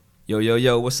Yo, yo,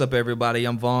 yo, what's up, everybody?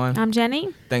 I'm Vaughn. I'm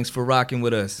Jenny. Thanks for rocking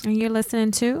with us. And you're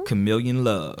listening to Chameleon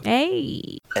Love.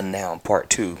 Hey. And now part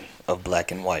 2 of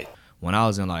Black and White. When I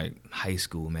was in high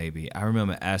school, maybe, I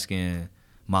remember asking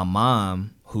my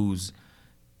mom, who's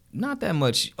not that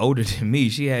much older than me.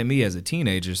 She had me as a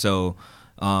teenager. So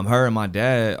her and my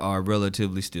dad are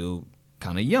relatively still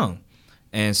kind of young.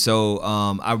 And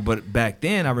so, but back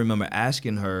then I remember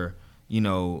asking her,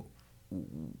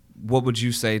 what would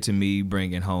you say to me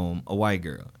bringing home a white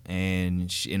girl?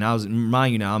 And I was,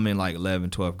 mind you now, I'm in 11th,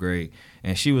 12th grade.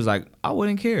 And she was like, I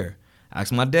wouldn't care. I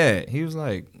asked my dad. He was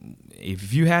like,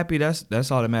 if you happy,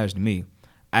 that's all that matters to me.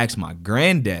 I asked my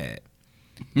granddad.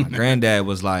 My granddad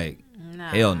was like,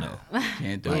 hell no.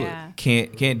 Can't do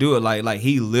it. Can't do it. Like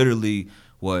he literally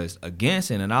was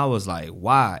against it. And I was like,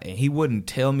 why? And he wouldn't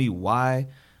tell me why.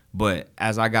 But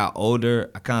as I got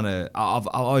older, I've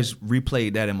always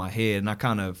replayed that in my head, and I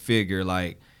kind of figure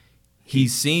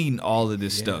he's seen all of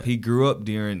this stuff. He grew up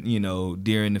during the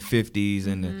 50s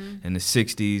and the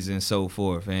 60s and so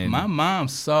forth. And my mom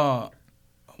saw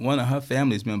one of her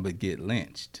family's members get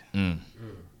lynched,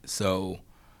 so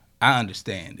I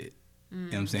understand it. You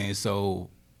know what I'm saying? So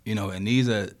and these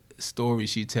are stories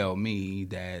she tell me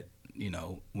that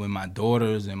when my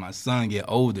daughters and my son get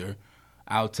older,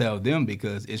 I'll tell them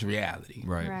because it's reality.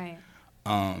 Right.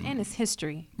 And it's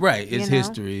history. Right. It's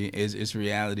history. It's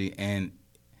reality. And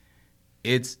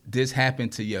this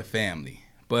happened to your family.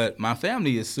 But my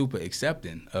family is super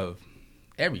accepting of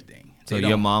everything. So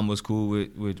your mom was cool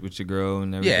with your girl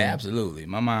and everything? Yeah, absolutely.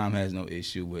 My mom has no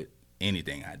issue with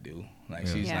anything I do.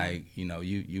 She's like,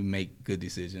 you make good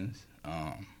decisions.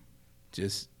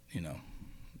 Just,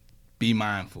 be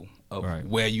mindful of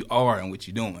where you are and what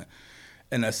you're doing.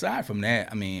 And aside from that,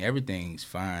 I mean, everything's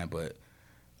fine. But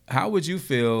how would you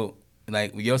feel when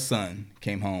your son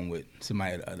came home with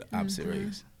somebody of the opposite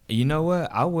race? You know what?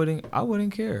 I wouldn't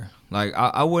care.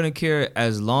 I wouldn't care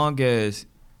as long as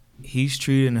he's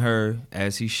treating her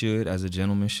as he should, as a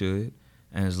gentleman should,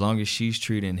 and as long as she's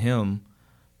treating him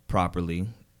properly,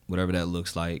 whatever that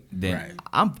looks like. Then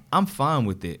I'm fine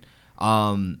with it.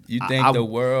 You think the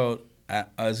world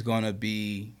is gonna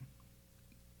be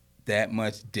that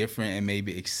much different and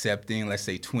maybe accepting, let's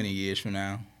say 20 years from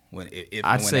now?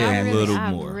 I'd say a little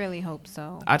more. I really hope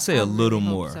so. I'd say a little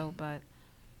more. So, but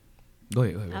go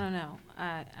ahead. I don't know.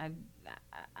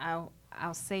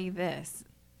 I'll say this.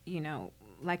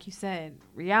 Like you said,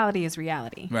 reality is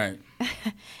reality. Right.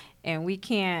 And we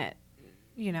can't,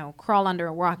 crawl under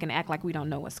a rock and act like we don't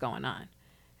know what's going on.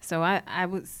 So I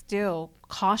would still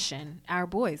caution our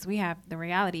boys. The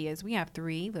reality is we have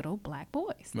 3 little black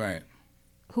boys. Right.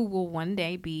 Who will one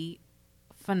day be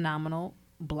phenomenal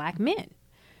black men.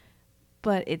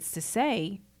 But it's to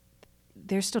say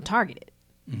they're still targeted.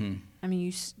 Mm-hmm. I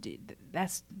mean,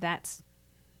 that's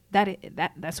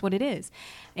what it is.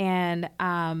 And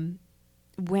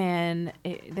when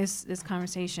this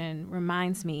conversation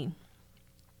reminds me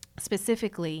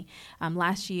specifically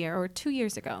last year or 2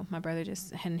 years ago, my brother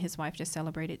and his wife just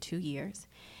celebrated 2 years.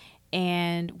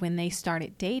 And when they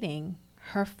started dating,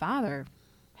 her father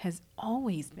has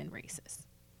always been racist.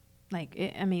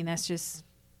 That's just,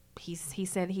 he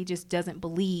said he just doesn't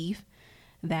believe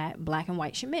that black and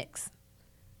white should mix.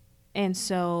 And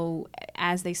so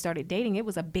as they started dating, it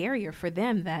was a barrier for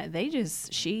them that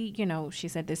she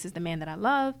said, this is the man that I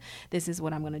love. This is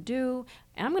what I'm going to do.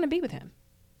 And I'm going to be with him.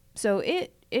 So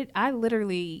I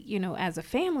literally, as a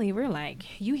family, we're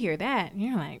like, you hear that and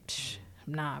you're like,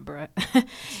 nah, bro.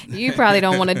 You probably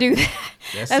don't want to do that.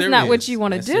 That's not what you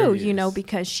want to do, serious.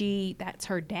 Because that's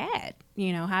her dad.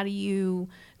 How do you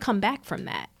come back from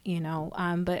that?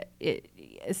 But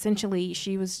essentially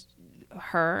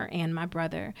her and my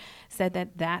brother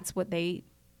said that's what they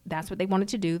wanted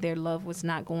to do. Their love was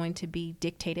not going to be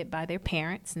dictated by their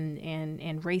parents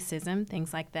and racism,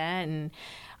 things like that.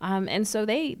 And so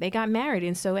they got married.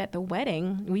 And so at the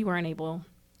wedding, we weren't able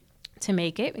to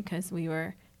make it because we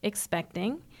were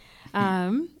expecting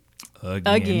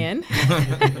again.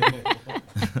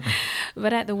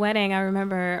 But at the wedding, I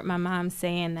remember my mom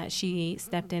saying that she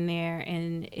stepped in there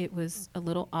and it was a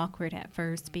little awkward at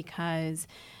first because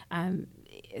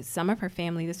some of her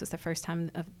family, this was the first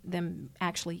time of them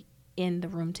actually in the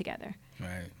room together.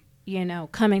 Right.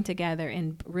 Coming together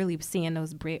and really seeing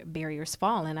those barriers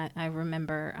fall. And I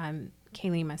remember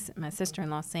Kaylee, my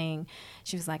sister-in-law, saying,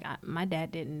 she was like, my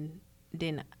dad didn't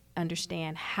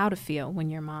understand how to feel when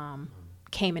your mom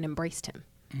came and embraced him.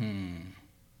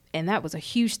 And that was a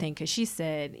huge thing because she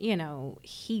said,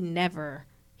 he never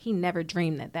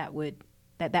dreamed that would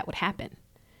happen.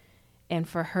 And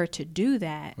for her to do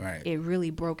that, It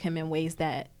really broke him in ways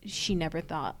that she never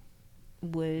thought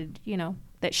would,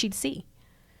 that she'd see.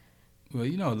 Well,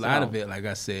 you know, a lot of it, like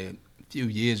I said, a few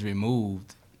years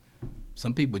removed,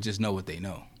 some people just know what they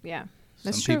know. Yeah,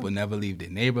 that's some true. People never leave their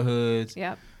neighborhoods.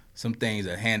 Yep. Some things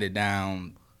are handed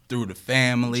down through the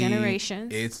family.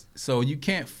 Generations. So you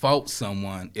can't fault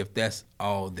someone if that's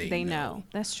all they know.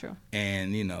 That's true.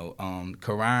 And, you know,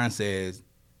 Quran says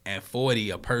at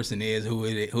 40, a person is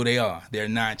who they are. They're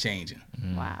not changing.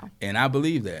 Mm. Wow. And I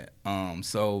believe that.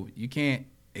 So you can't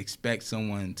expect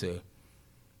someone to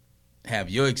have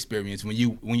your experience when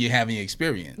you're having your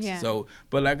experience. Yeah. So,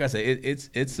 but like I said,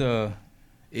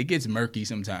 it gets murky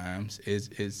sometimes.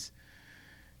 It's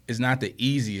not the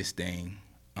easiest thing.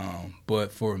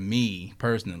 But for me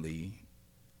personally,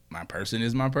 my person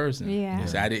is my person. Yeah.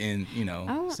 So I didn't,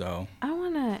 I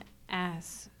want to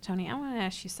ask, Tony,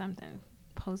 you something.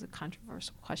 Pose a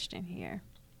controversial question here.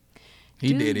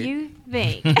 He did it. Do you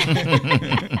think?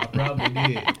 I probably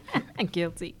did. I'm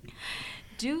guilty.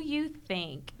 Do you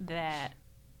think that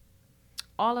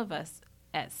all of us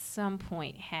at some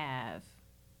point have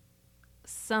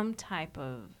some type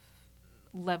of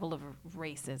level of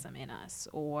racism in us,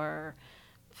 or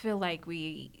feel like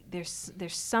there's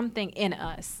something in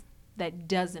us that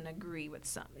doesn't agree with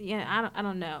something? Yeah, I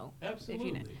don't know. Absolutely.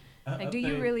 If you know. Do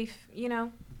you really,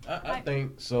 I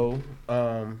think so.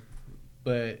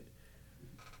 But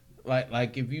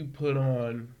like if you put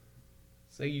on,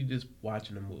 say you just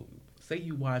watching a movie, say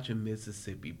you watching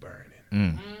Mississippi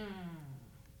Burning,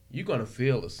 you're gonna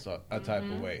feel a type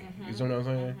of way. You see what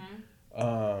I'm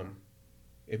saying?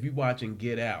 If you watching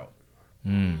Get Out,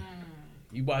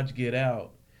 you watch Get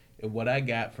Out, and what I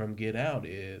got from Get Out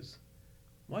is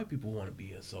white people want to be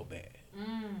here so bad.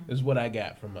 Is what I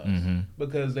got from us,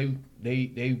 because they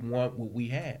want what we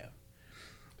have.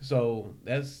 So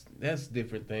that's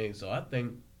different things. So I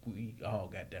think we all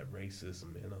got that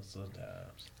racism in us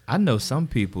sometimes. I know some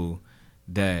people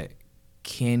that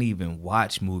can't even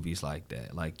watch movies like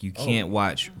that. Like you can't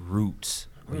watch Roots,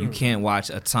 or you can't watch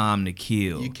A Time to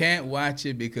Kill. You can't watch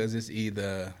it because it's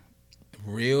either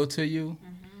real to you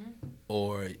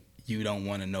or you don't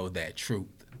want to know that truth.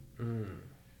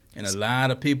 And a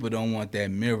lot of people don't want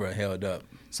that mirror held up.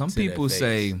 Some people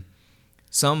say,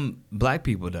 some black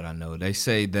people that I know, they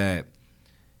say that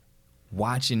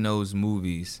watching those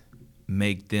movies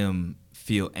make them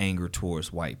feel anger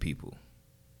towards white people.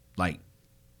 Like,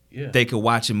 they could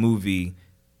watch a movie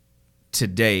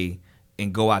today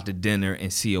and go out to dinner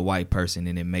and see a white person,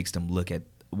 and it makes them look at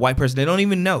a white person they don't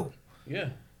even know. Yeah.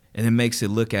 And it makes it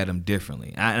look at them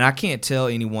differently. And I can't tell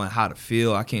anyone how to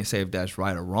feel. I can't say if that's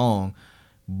right or wrong,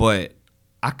 but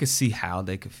I could see how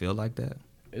they could feel like that.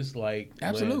 It's like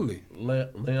absolutely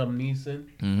Liam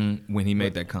Neeson when he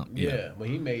made that comment. Yeah, when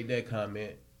he made that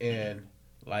comment, and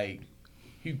like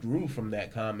he grew from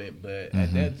that comment, but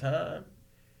at that time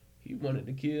he wanted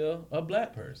to kill a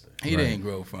black person. He didn't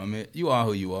grow from it. You are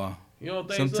who you are. You don't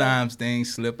think sometimes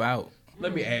things slip out.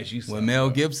 Let me ask you something. When Mel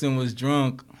Gibson was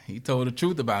drunk, he told the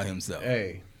truth about himself.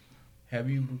 Hey, have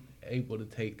you been able to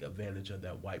take advantage of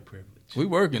that white privilege? We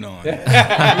working on it.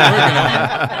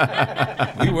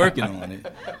 We working on it.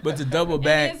 But to double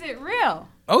back, is it real?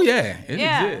 Oh yeah, it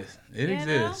exists. It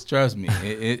exists. Trust me,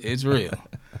 it's real.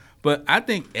 But I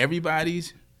think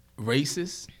everybody's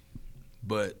racist,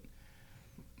 but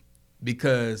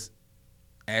because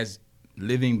as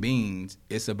living beings,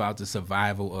 it's about the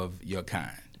survival of your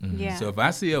kind. Yeah. So if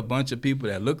I see a bunch of people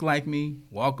that look like me,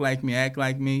 walk like me, act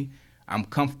like me, I'm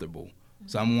comfortable.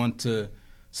 So I want to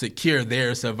secure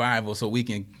their survival so we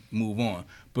can move on.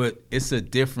 But it's a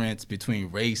difference between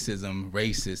racism,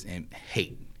 racist, and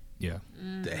hate. Yeah.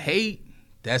 The hate,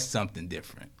 that's something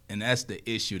different. And that's the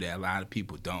issue that a lot of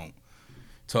people don't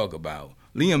talk about.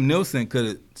 Liam Neeson could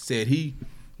have said he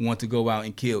wanted to go out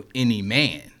and kill any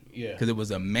man. Yeah. Because it was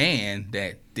a man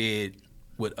that did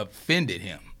what offended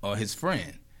him or his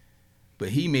friend. But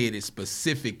he made it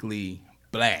specifically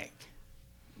black.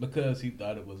 Because he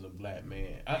thought it was a black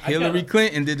man. Hillary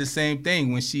Clinton did the same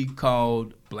thing when she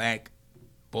called black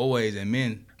boys and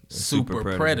men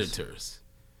super predators.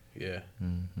 Yeah.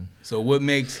 So what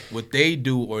makes what they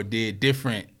do or did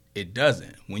different, it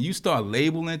doesn't. When you start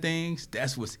labeling things,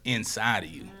 that's what's inside of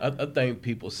you. I think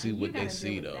people see what they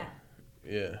see, though.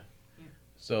 Yeah.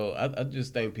 So I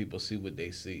just think people see what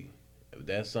they see. If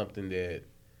that's something that,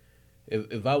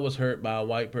 if I was hurt by a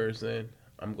white person,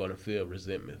 I'm going to feel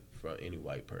resentment from any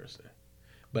white person.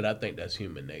 But I think that's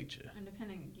human nature. And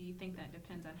do you think that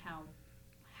depends on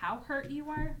how hurt you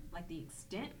are, like the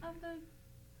extent of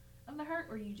the hurt,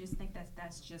 or you just think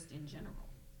that's just in general?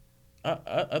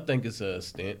 I think it's a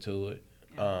extent to it.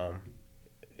 Yeah.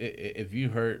 If you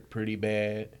hurt pretty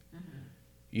bad,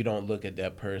 you don't look at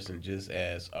that person just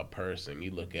as a person.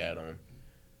 You look at them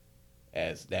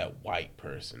as that white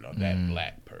person or that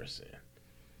black person.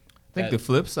 I think the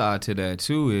flip side to that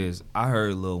too is I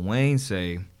heard Lil Wayne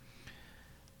say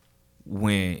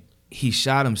when he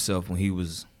shot himself when he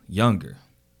was younger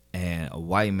and a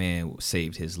white man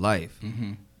saved his life.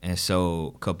 Mm-hmm. And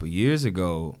so a couple of years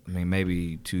ago, I mean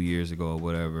maybe 2 years ago or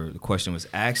whatever, the question was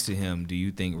asked to him, do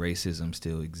you think racism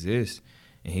still exists?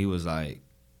 And he was like,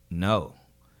 no.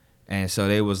 And so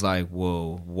they was like,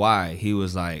 well, why? He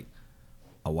was like,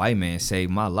 a white man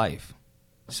saved my life.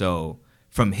 So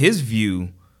from his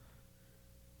view,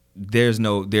 there's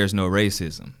no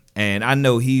racism. And I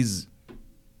know he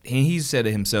said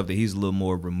it himself that he's a little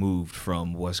more removed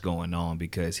from what's going on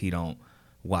because he don't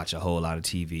watch a whole lot of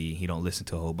TV. He don't listen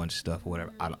to a whole bunch of stuff or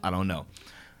whatever. I don't know.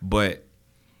 But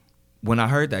when I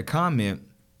heard that comment,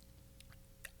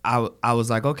 I was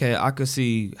like, okay, I could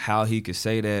see how he could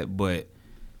say that, but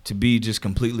to be just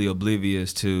completely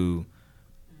oblivious to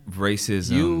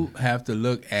racism. You have to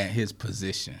look at his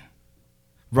position.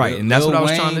 Right, and that's what I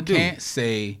was trying to do. You can't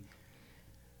say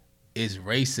it's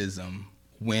racism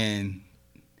when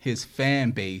his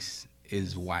fan base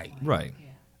is white. Right.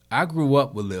 I grew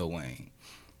up with Lil Wayne.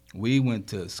 We went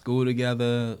to school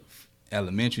together,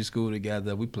 elementary school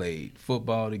together. We played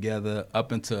football together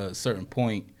up until a certain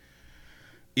point,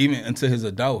 even until his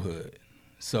adulthood.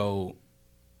 So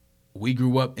we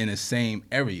grew up in the same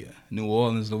area, New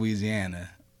Orleans, Louisiana.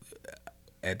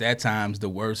 At that time, the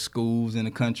worst schools in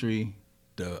the country,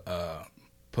 the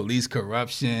police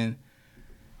corruption.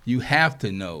 You have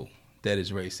to know that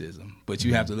it's racism, but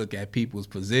you have to look at people's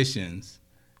positions,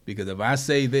 because if I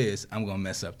say this, I'm going to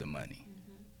mess up the money.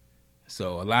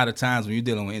 So a lot of times when you're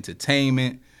dealing with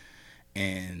entertainment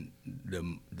and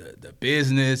the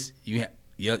business,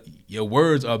 your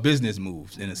words are business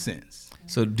moves in a sense.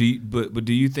 So do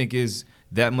you think is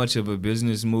that much of a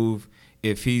business move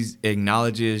if he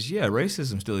acknowledges,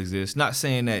 racism still exists? Not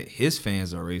saying that his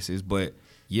fans are racist, but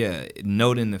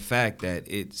noting the fact that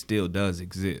it still does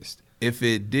exist. If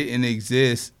it didn't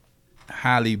exist,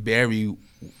 Halle Berry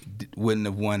wouldn't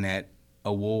have won that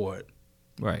award,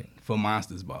 right, for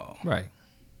Monsters Ball. Right.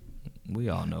 We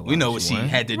all know. We know what she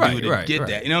had to do to get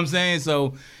that. You know what I'm saying?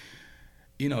 So,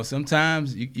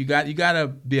 sometimes you got to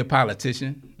be a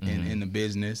politician in the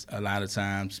business a lot of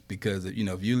times, because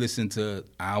if you listen to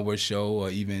our show or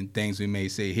even things we may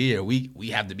say here, we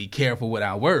have to be careful with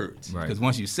our words, because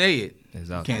once you say it,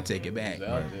 you can't take it back.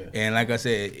 Right. And like I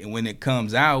said, when it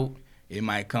comes out, it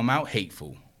might come out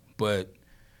hateful, but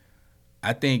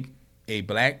I think a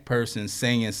black person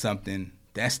saying something,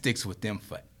 that sticks with them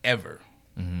forever.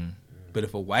 Mm-hmm. But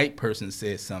if a white person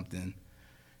says something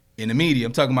in the media,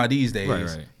 I'm talking about these days,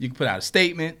 right. You can put out a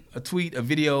statement, a tweet, a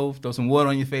video, throw some water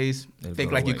on your face,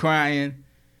 fake like you're crying,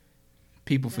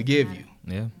 people forgive you.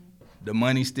 Yeah. The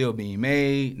money's still being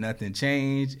made, nothing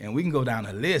changed, and we can go down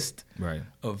a list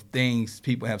of things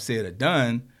people have said or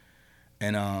done,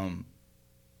 and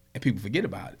people forget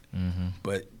about it. Mm-hmm.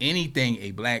 But anything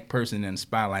a black person in the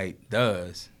spotlight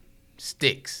does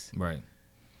sticks. Right.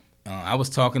 I was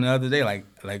talking the other day, like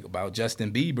about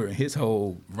Justin Bieber and his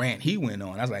whole rant he went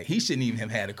on. I was like, he shouldn't even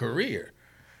have had a career.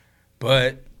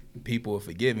 But people are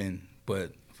forgiven.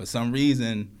 But for some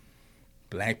reason,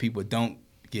 black people don't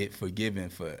get forgiven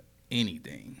for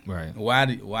anything. Right. Why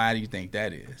do you think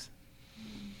that is?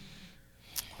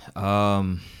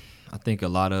 I think a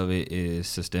lot of it is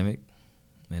systemic,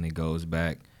 and it goes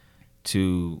back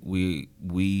to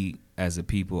we as a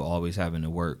people always having to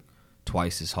work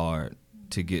twice as hard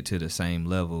to get to the same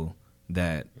level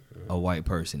that a white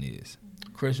person is.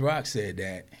 Chris Rock said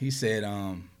that. He said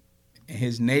in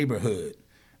his neighborhood,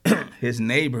 his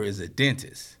neighbor is a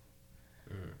dentist.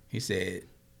 He said,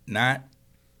 not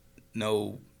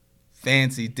no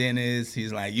fancy dentist.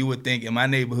 He's like, you would think in my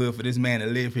neighborhood for this man to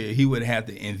live here, he would have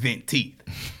to invent teeth.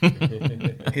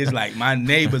 He's like, my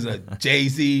neighbors are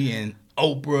Jay-Z and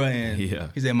Oprah, and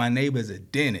he said, my neighbor's a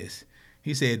dentist.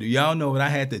 He said, do y'all know what I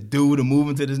had to do to move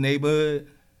into this neighborhood?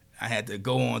 I had to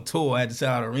go on tour. I had to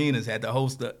sell out arenas, had to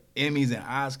host the Emmys and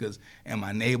Oscars, and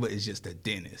my neighbor is just a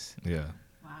dentist. Yeah.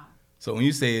 Wow. So when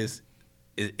you say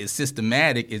it's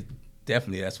systematic,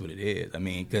 definitely that's what it is. I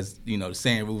mean, because, the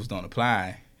same rules don't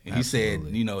apply. And he said,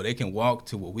 they can walk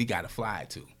to what we got to fly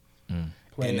to.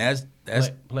 And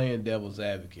that's playing devil's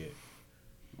advocate.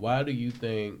 Why do you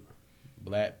think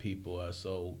black people are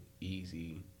so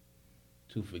easy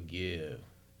to forgive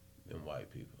than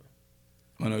white people?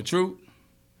 Want to know the truth?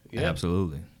 Yeah.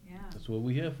 Absolutely. Yeah. That's what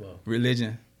we here for.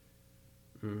 Religion.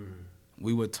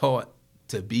 We were taught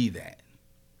to be that.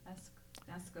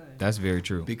 That's good. That's very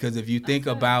true. Because if you think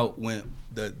about when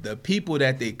the people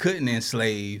that they couldn't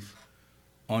enslave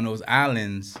on those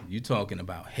islands, you're talking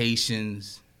about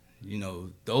Haitians, You know,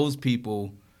 those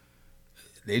people,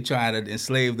 they try to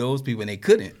enslave those people, and they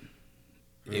couldn't.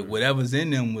 Whatever's in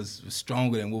them was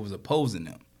stronger than what was opposing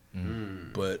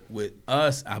them. But with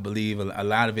us, I believe a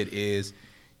lot of it is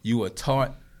you are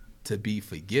taught to be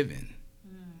forgiven.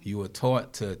 You are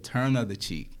taught to turn the other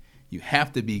cheek. You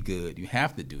have to be good. You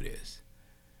have to do this.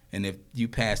 And if you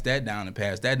pass that down,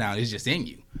 it's just in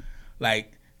you.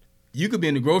 Like, you could be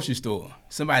in the grocery store.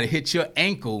 Somebody hits your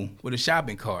ankle with a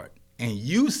shopping cart, and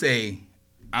you say,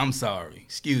 I'm sorry,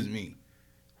 excuse me.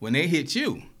 When they hit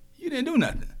you, you didn't do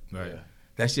nothing. Right.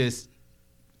 That's just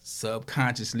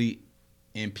subconsciously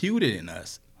imputed in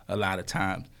us a lot of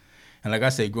times. And like I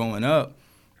say, growing up,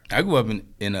 I grew up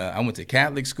I went to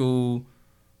Catholic school,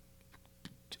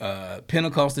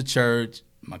 Pentecostal church.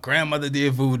 My grandmother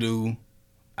did voodoo.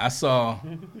 I saw,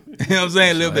 you know what I'm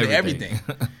saying, a little bit of everything.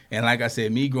 And like I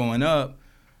said, me growing up,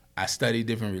 I studied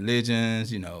different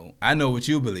religions. You know, I know what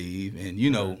you believe, and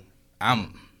you know,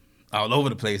 I'm all over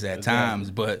the place at times,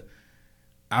 but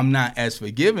I'm not as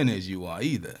forgiving as you are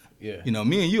either. Yeah. You know,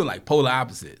 me and you are like polar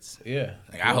opposites. Yeah.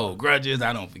 Like, I hold grudges,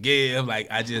 I don't forgive. Like,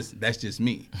 that's just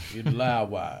me. You're the loud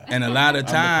wise. And a lot of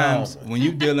times when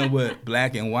you're dealing with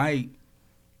black and white,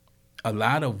 a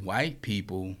lot of white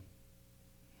people,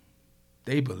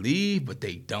 they believe, but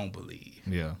they don't believe.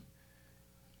 Yeah.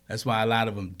 That's why a lot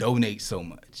of them donate so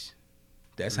much.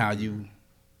 That's how you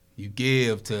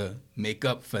give to make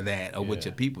up for that or what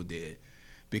your people did.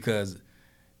 Because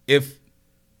if,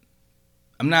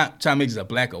 I'm not trying to make this a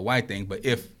black or white thing, but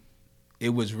if it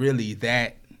was really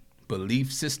that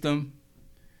belief system,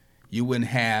 you wouldn't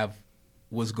have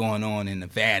what's going on in the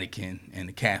Vatican and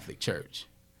the Catholic Church.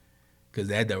 Because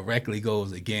that directly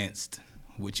goes against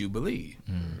what you believe.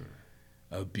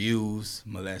 Abuse,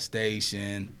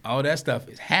 molestation, all that stuff,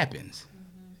 it happens.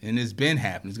 And it's been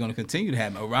happening. It's going to continue to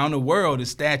happen. Around the world, there's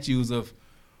statues of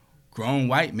grown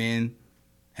white men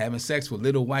having sex with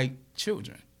little white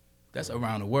children. That's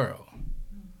around the world.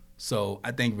 So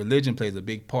I think religion plays a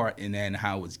big part in that and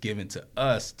how it's given to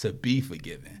us to be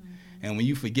forgiven. And when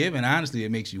you're forgiven, honestly,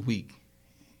 it makes you weak.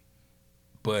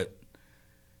 But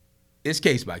it's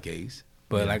case by case.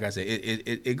 But like I said,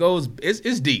 it goes,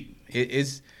 it's deep.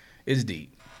 It's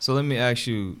deep. So let me ask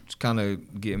you, kind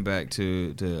of getting back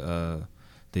to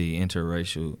the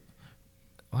interracial.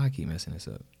 Why I keep messing this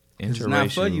up? Interracial. It's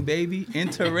not for you, baby.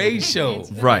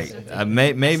 Interracial. Right.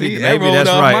 Maybe that that's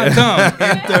off right. My tongue.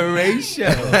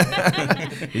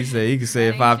 Interracial. He said he could say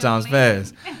it 5 times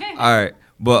fast. All right.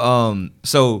 But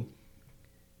so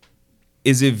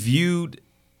is it viewed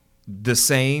the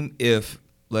same if,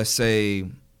 let's say,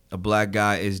 a black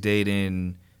guy is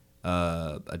dating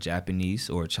a Japanese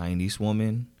or a Chinese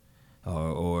woman,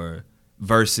 or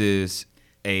versus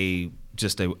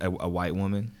just a white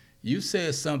woman? You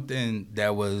said something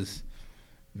that was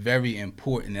very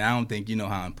important, and I don't think you know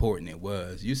how important it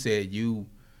was. You said you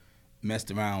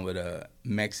messed around with a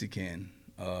Mexican,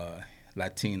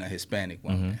 Latina, Hispanic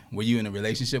woman. Were you in a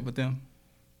relationship with them?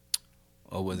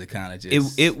 Or was it kind of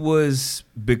just... It was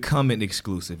becoming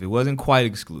exclusive. It wasn't quite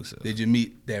exclusive. Did you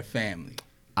meet their family?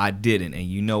 I didn't. And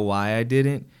you know why I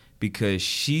didn't? Because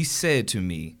she said to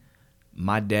me,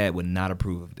 my dad would not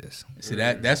approve of this. See,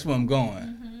 that's where I'm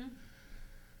going.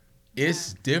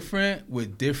 It's different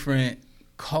with different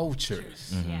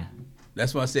cultures. Yeah.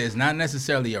 That's why I say it's not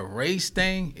necessarily a race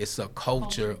thing. It's a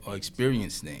culture or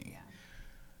experience thing.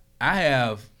 I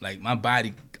have, like, my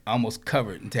body almost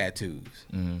covered in tattoos.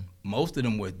 Most of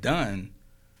them were done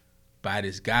by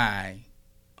this guy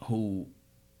who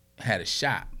had a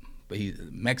shop, but he's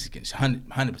Mexican,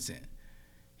 100%.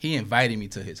 He invited me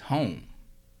to his home,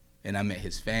 and I met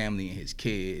his family and his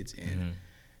kids, and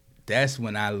that's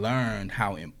when I learned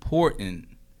how important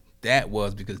that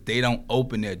was, because they don't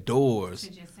open their doors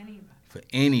for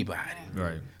anybody.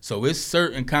 Right. So it's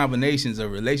certain combinations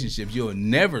of relationships you'll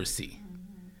never see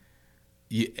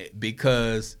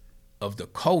because of the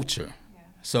culture.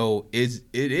 So it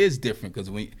is different, because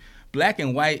when black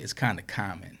and white is kind of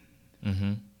common,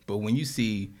 but when you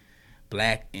see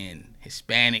black and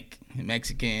Hispanic, and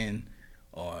Mexican,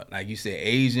 or like you said,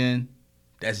 Asian,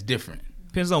 that's different.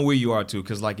 Depends on where you are too,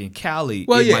 because like in Cali, it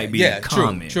might be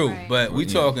common. True. Right. But we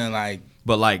talking like.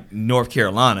 But like North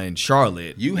Carolina and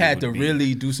Charlotte, you had to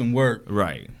really do some work,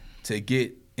 right, to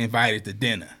get invited to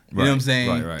dinner. You know what I'm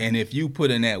saying? Right. And if you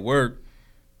put in that work,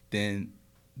 then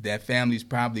that family's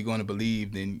probably going to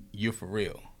believe then you're for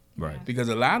real. Right. Because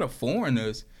a lot of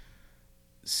foreigners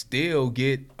still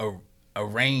get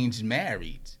arranged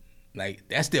marriage. Like,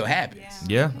 that still happens.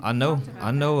 Yeah, I know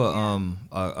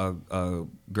a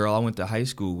girl I went to high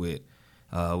school with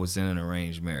was in an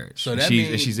arranged marriage. So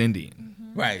she's Indian.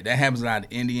 Right. That happens a lot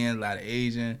of Indians, a lot of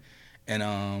Asian.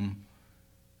 And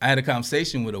I had a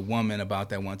conversation with a woman about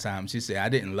that one time. She said, I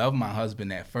didn't love my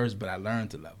husband at first, but I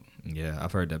learned to love him. Yeah,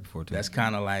 I've heard that before too. That's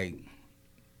kind of like,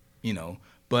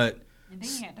 but. And then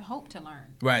you had to hope to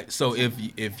learn. Right. So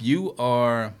if you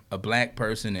are a black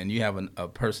person and you have a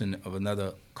person of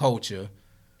another culture,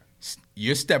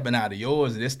 you're stepping out of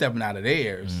yours and they're stepping out of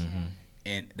theirs,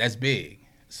 and that's big.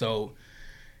 So,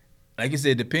 like you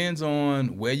said, it depends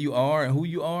on where you are and who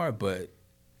you are, but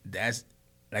that's,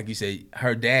 like you said,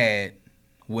 her dad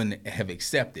wouldn't have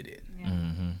accepted it. Yeah.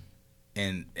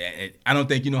 And I don't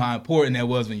think you know how important that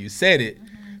was when you said it,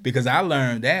 because I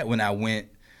learned that when I went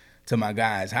to my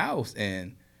guy's house,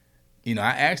 and I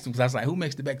asked him, because I was like, who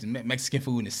makes the Mexican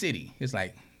food in the city? It's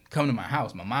like, come to my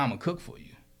house, my mom will cook for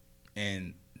you.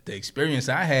 And the experience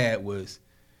I had was,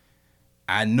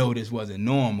 I know this wasn't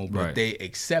normal, but they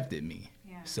accepted me.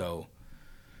 Yeah. So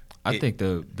I think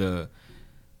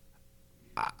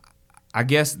I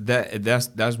guess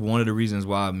that's one of the reasons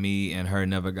why me and her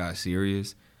never got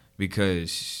serious, because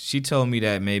she told me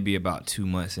that maybe about 2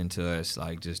 months into us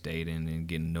like just dating and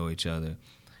getting to know each other.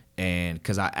 And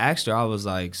because I asked her, I was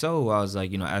like,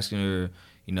 asking her,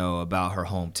 about her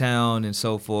hometown and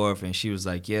so forth. And she was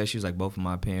like, both of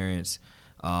my parents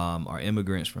are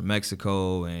immigrants from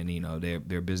Mexico, and,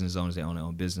 they're business owners, they own their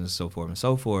own business, so forth and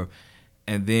so forth.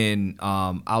 And then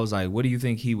I was like, what do you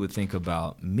think he would think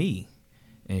about me?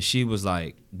 And she was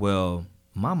like, well,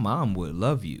 my mom would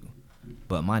love you,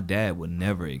 but my dad would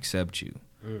never accept you.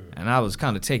 And I was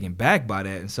kind of taken back by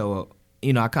that. And so,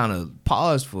 I kind of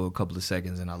paused for a couple of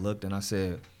seconds, and I looked and I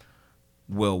said,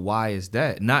 well, why is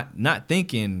that? Not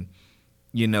thinking,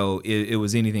 it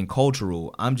was anything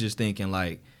cultural. I'm just thinking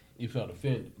like. You felt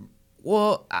offended?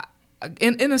 Well,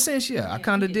 in a sense, yeah, I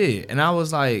kind of did. And I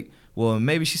was like, well,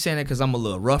 maybe she's saying that because I'm a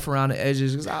little rough around the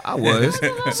edges, because I was.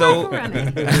 So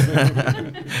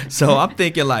I'm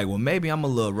thinking like, well, maybe I'm a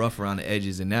little rough around the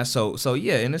edges, and that's so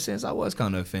yeah, in a sense, I was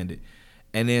kind of offended.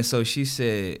 And then so she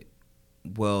said,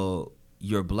 well,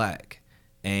 you're black,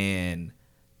 and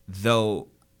though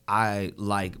I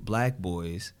like black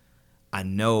boys, I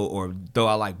know, or though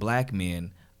I like black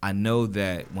men, I know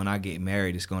that when I get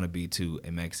married, it's going to be to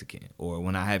a Mexican, or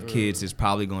when I have kids, it's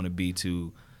probably going to be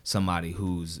to somebody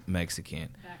who's Mexican.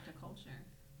 Back to culture.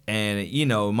 And,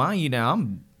 mind you now,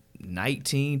 I'm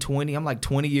 19, 20. I'm like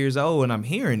 20 years old, and I'm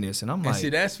hearing this, and I'm like. See,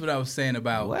 that's what I was saying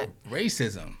about what?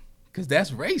 Racism. Because that's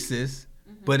racist,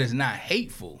 but it's not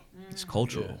hateful. It's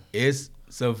cultural. It's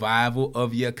survival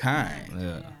of your kind.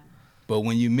 Yeah. But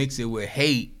when you mix it with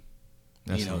hate,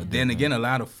 then again, a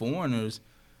lot of foreigners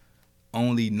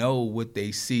only know what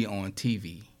they see on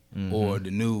TV or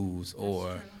the news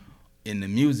or in the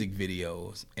music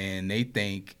videos, and they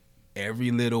think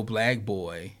every little black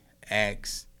boy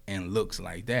acts and looks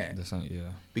like that.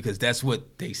 Because that's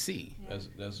what they see.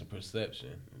 That's a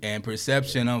perception. And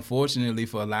perception, unfortunately,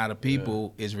 for a lot of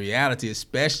people is reality,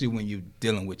 especially when you're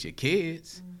dealing with your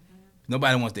kids.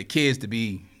 Nobody wants their kids to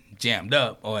be jammed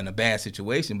up or in a bad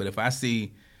situation. But if I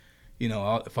see,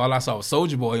 if all I saw was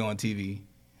Soulja Boy on TV,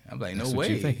 I'm like, no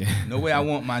way. No way I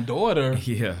want my daughter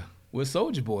with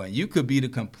Soulja Boy. And you could be the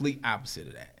complete opposite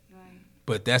of that. Right.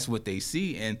 But that's what they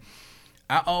see. And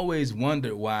I always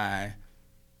wondered why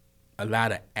a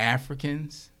lot of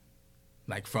Africans,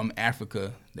 like from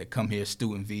Africa, that come here,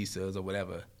 student visas or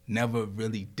whatever, never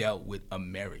really dealt with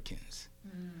Americans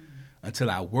until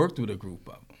I worked with a group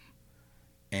of them.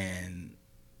 And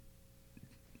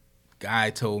guy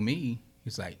told me,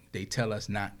 he's like, they tell us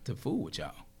not to fool with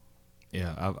y'all.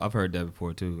 Yeah, I've heard that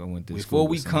before too. I went through before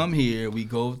we come here, we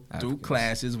go through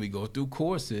classes, we go through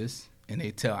courses, and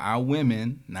they tell our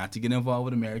women not to get involved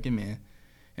with American men,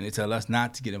 and they tell us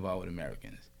not to get involved with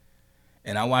Americans.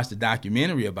 And I watched a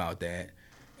documentary about that,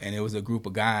 and it was a group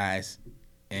of guys,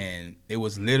 and it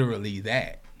was literally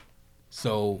that.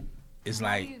 So it's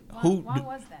why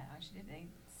was that? Did they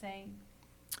say?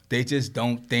 They just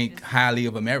don't think highly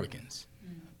of Americans.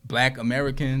 Black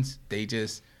Americans, they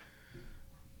just.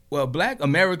 Well, black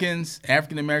Americans,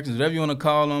 African Americans, whatever you want to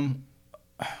call them,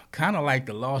 kind of like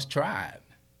the lost tribe,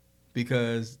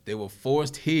 because they were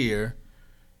forced here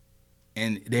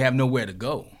and they have nowhere to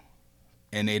go.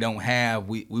 And they don't have,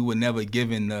 we were never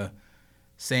given the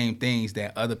same things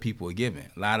that other people are given.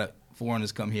 A lot of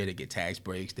foreigners come here, they get tax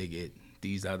breaks, they get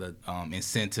these other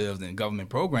incentives and government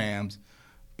programs.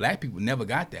 Black people never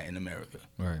got that in America.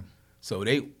 Right. So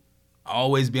they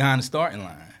always behind the starting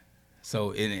line.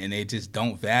 So, and they just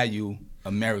don't value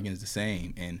Americans the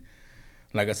same. And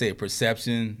like I said,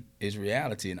 perception is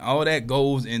reality. And all that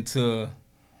goes into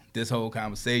this whole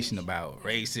conversation about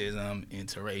racism,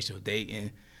 interracial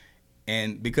dating.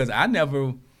 And because I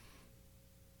never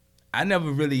I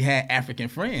never really had African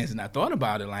friends, and I thought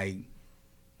about it like,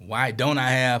 why don't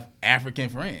I have African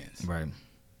friends? Right.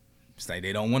 It's like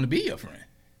they don't want to be your friend.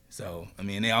 So, I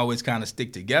mean, they always kind of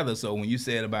stick together. So when you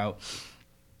said about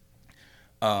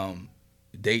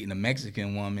dating a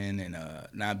Mexican woman and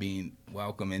not being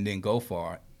welcome and then go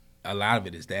far, a lot of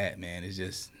it is that, man. It's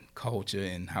just culture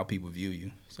and how people view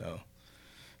you. So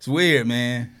it's weird,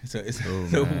 man. It's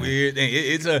a weird thing.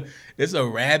 It's a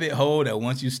rabbit hole that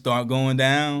once you start going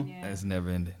down, it's never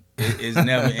ending. It's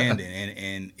never ending,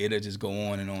 and it'll just go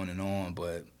on and on and on.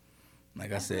 But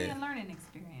like I said, a learning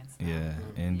experience. Yeah,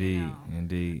 indeed,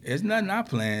 indeed. It's nothing I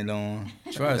planned on.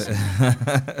 Trust me.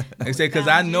 Like I said, because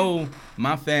I know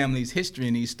my family's history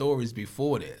and these stories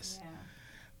before this. Yeah.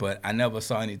 But I never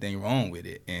saw anything wrong with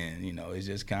it. And, you know, it's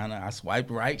just kind of, I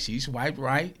swiped right, she swiped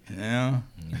right. You know?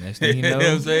 Next thing you know, what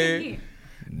I'm saying?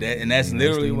 That's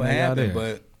literally what happened.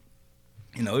 But,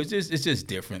 you know, it's just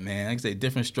different, man. Like I say,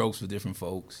 different strokes for different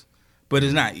folks. But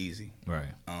it's not easy.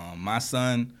 Right. My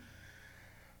son,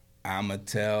 I'm going to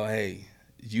tell, hey,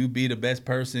 you be the best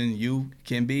person you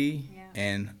can be,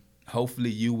 and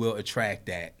hopefully you will attract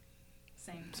that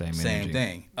same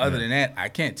thing. Other than that, I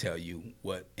can't tell you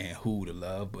what and who to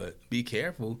love, but be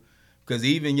careful, because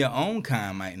even your own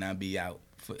kind might not be out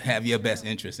have your best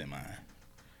interest in mind.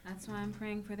 That's why I'm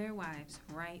praying for their wives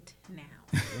right now.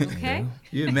 Okay?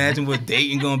 You imagine what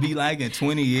dating gonna be like in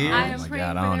 20 years? I am praying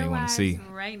God, for I don't their even want to see.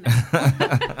 right now.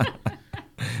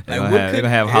 They're gonna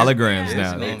have holograms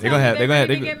now. They're gonna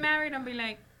get married and be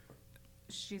like,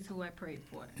 she's who I prayed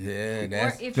for. Yeah,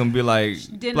 that's gonna be like,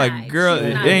 denied, girl,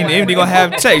 you ain't even gonna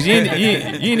have text. You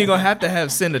ain't gonna have to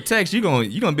send a text. You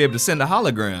gonna be able to send a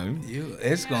hologram.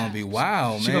 It's gonna be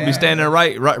wild, man. She's gonna be standing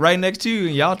right next to you,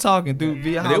 and y'all talking through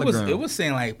via hologram. It was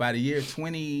saying like by the year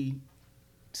 20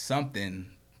 something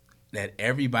that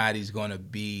everybody's gonna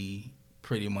be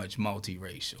pretty much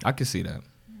multiracial. I can see that.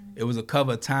 It was a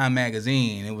cover of Time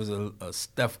magazine. It was a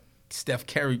Steph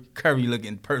Curry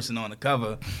looking person on the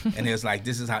cover, and it's like,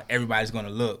 this is how everybody's gonna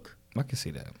look. I can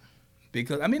see that,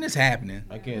 because I mean, it's happening.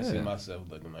 I can't see myself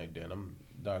looking like that. I'm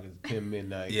dark as 10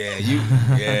 midnight. Yeah,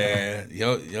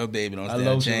 your baby don't stand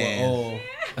a chance.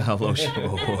 I lotion oil.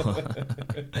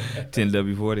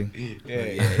 10W40. Yeah,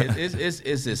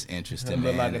 it's just interesting.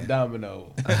 Look like a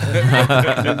domino.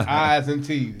 Eyes and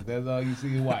teeth. That's all you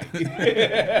see is white.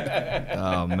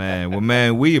 Oh man, well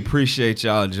man, we appreciate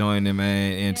y'all joining,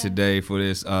 man, in today for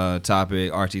this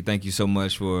topic. Archie, thank you so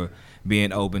much for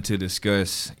being open to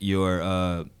discuss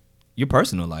your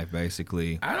personal life,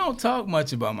 basically. I don't talk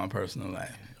much about my personal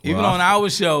life. Even on our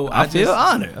show, I feel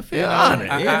honored.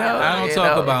 I don't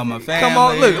talk about my family. Come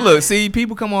on, look. See,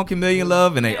 people come on Chameleon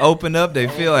Love and they open up. They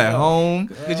feel at home.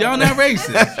 Cause y'all not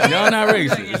racist.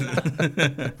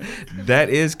 That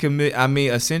is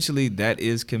essentially that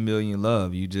is Chameleon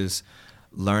Love. You just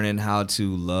learning how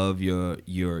to love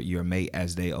your mate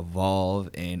as they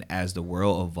evolve and as the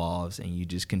world evolves, and you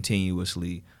just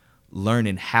continuously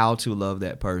learning how to love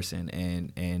that person,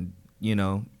 and you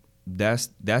know. That's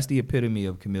the epitome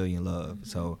of Chameleon Love.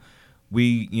 So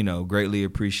we, greatly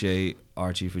appreciate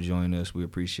Archie for joining us. We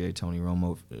appreciate Tony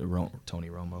Romo.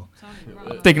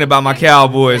 Thinking about my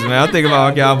Cowboys, man. I'm thinking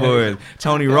about my Cowboys.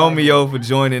 Tony Romeo for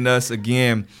joining us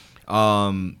again.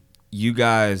 You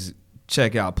guys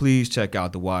please check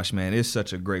out The Wash, man. It's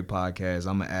such a great podcast.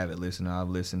 I'm an avid listener. I've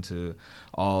listened to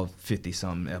all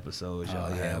 50-something episodes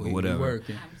y'all have or whatever.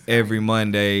 Every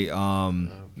Monday,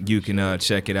 you can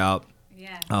check it out.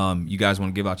 You guys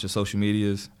want to give out your social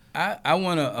medias? I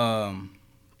want to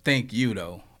thank you,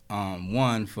 though.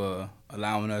 One, for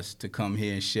allowing us to come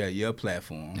here and share your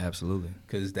platform. Absolutely.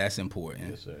 Because that's important.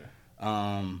 Yes,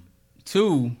 sir.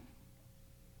 Two,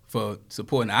 for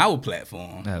supporting our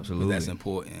platform. Absolutely. That's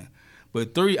important.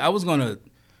 But three, I was going to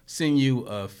send you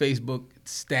a Facebook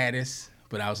status,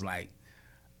 but I was like,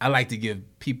 I like to give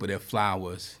people their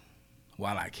flowers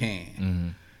while I can. Mm-hmm.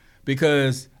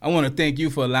 Because I want to thank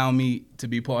you for allowing me to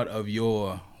be part of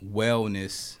your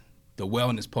wellness, the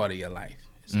wellness part of your life.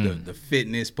 It's the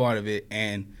fitness part of it,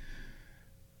 and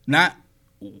not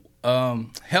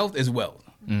health is wealth,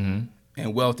 and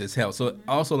wealth is health. So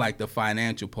also like the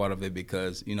financial part of it,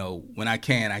 because when I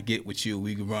get with you,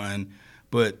 we can run,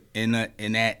 but in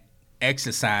that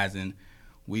exercising,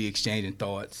 we exchanging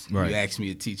thoughts. Right. You asked me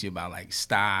to teach you about like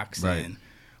stocks, right. And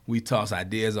we toss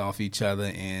ideas off each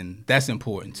other, and that's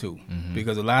important too,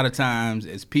 because a lot of times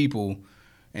as people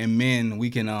and men, we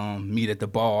can meet at the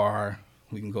bar,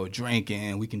 we can go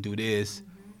drinking, we can do this,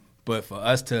 but for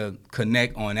us to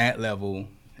connect on that level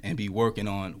and be working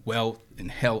on wealth and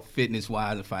health,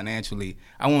 fitness-wise and financially,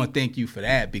 I want to thank you for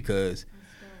that, because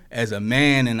as a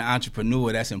man and an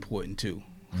entrepreneur, that's important too.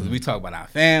 Because we talk about our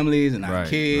families and our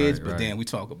kids, but then we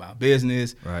talk about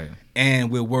business. Right.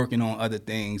 And we're working on other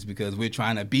things because we're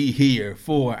trying to be here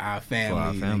for our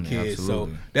families and kids.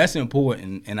 Absolutely. So that's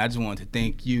important. And I just wanted to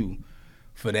thank you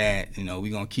for that. You know,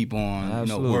 we're going to keep on,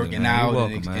 working out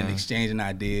and exchanging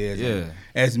ideas. Yeah. And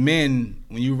as men,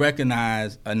 when you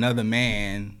recognize another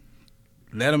man,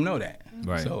 let them know that.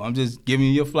 Right. So I'm just giving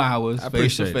you your flowers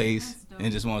face to face and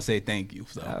just want to say thank you.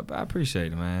 So I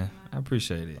appreciate it, man. I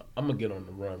appreciate it. I'm gonna get on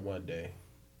the run one day.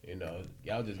 You know,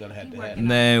 y'all just gonna have to have.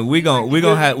 Man, we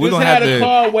gonna have a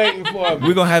car waiting for me.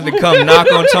 We're gonna have to come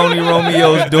knock on Tony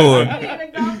Romeo's door.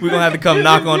 We're gonna have to come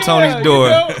knock on Tony's door.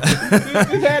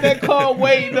 Just had that car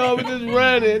waiting on me, just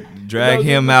running. Drag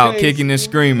him out, kicking and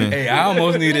screaming. Hey, I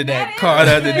almost needed that car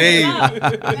the other day.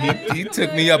 He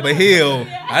took me up a hill.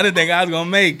 I didn't think I was gonna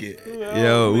make it.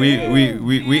 Yo,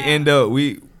 we end up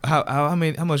how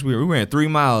much we ran 3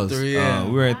 miles. We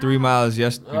ran 3 miles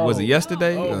was it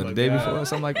yesterday or the day before or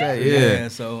something like that? Yeah.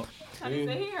 So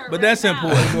but that's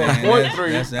important, man.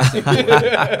 That's important.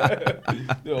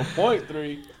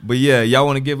 0.3. But yeah, y'all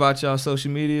want to give out y'all social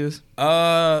medias?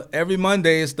 Every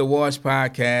Monday it's the Wash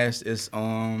Podcast. It's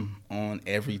on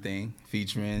everything,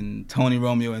 featuring Tony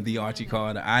Romeo and the Archie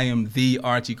Carter. I am the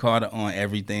Archie Carter on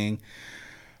everything.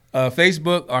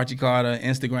 Facebook, Archie Carter.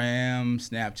 Instagram,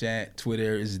 Snapchat,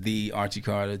 Twitter is the Archie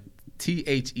Carter.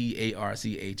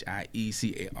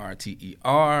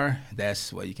 TheArchiechieCarter.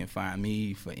 That's where you can find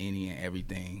me for any and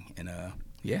everything. And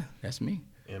yeah, that's me.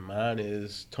 And mine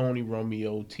is Tony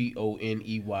Romeo,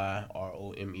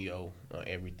 TonyRomeo on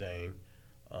everything.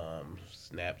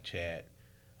 Snapchat.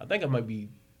 I think I might be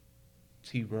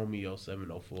T Romeo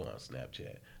 704 on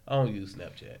Snapchat. I don't use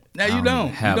Snapchat. Now you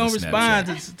don't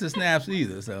respond to snaps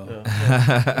either. So,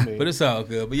 but it's all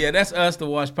good. But yeah, that's us, the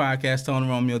Wash Podcast. Tony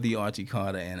Romeo, the Archie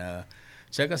Carter, and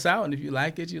check us out. And if you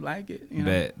like it, you like it. You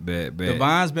know? Bet.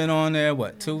 Devon's been on there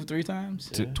 2-3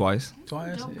 times? Twice.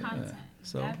 Dope content.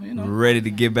 So, you know, ready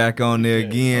to get back on there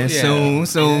again soon.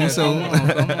 Come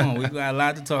on. We got a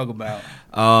lot to talk about.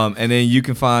 And then you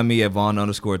can find me at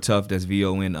Von_Tuff. That's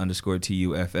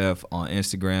VON_TUFF on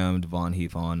Instagram. Devon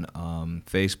Heath on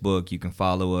Facebook. You can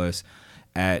follow us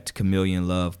at Chameleon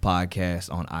Love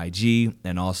Podcast on IG,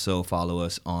 and also follow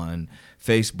us on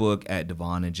Facebook at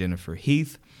Devon and Jennifer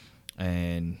Heath.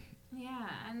 And you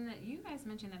guys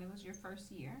mentioned that it was your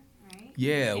first year.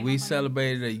 Yeah, we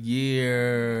celebrated a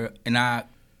year in the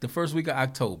first week of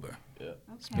October. Yeah. Okay.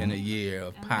 It's been a year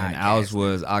of podcasting. And ours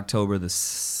was October the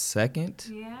 2nd.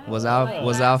 Yeah. Was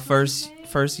our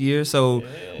first year. So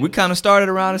we kind of started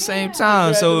around the same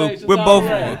time. So we're both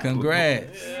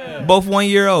congrats. Yeah. Both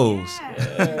 1-year-olds.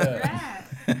 Yeah.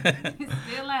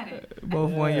 Still at it.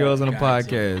 Both 1-year-olds on the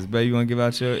podcast. Babe, you want to give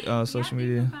out your social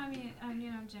media? You can find me,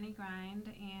 Jenny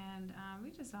Grind, and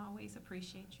we just always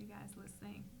appreciate you guys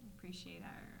listening. Appreciate our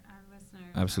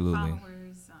listeners, absolutely, our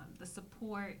followers, the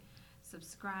support,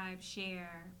 subscribe,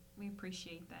 share. We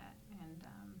appreciate that, and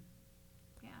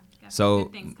got some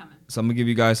good things coming. So I'm gonna give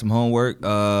you guys some homework.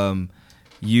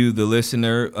 You, the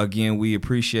listener, again, we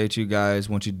appreciate you guys.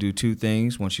 Want you to do 2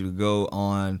 things. Want you to go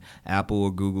on Apple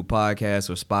or Google Podcasts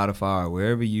or Spotify or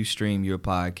wherever you stream your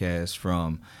podcast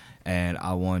from, and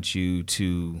I want you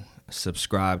to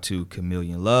subscribe to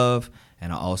Chameleon Love.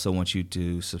 And I also want you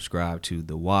to subscribe to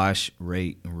The Wash,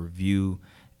 rate, and review,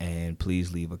 and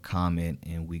please leave a comment,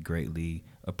 and we greatly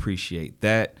appreciate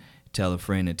that. Tell a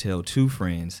friend and tell 2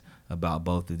 friends about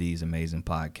both of these amazing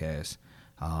podcasts.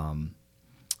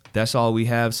 That's all we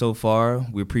have so far.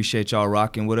 We appreciate y'all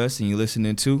rocking with us, and you're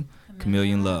listening to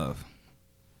Chameleon Love.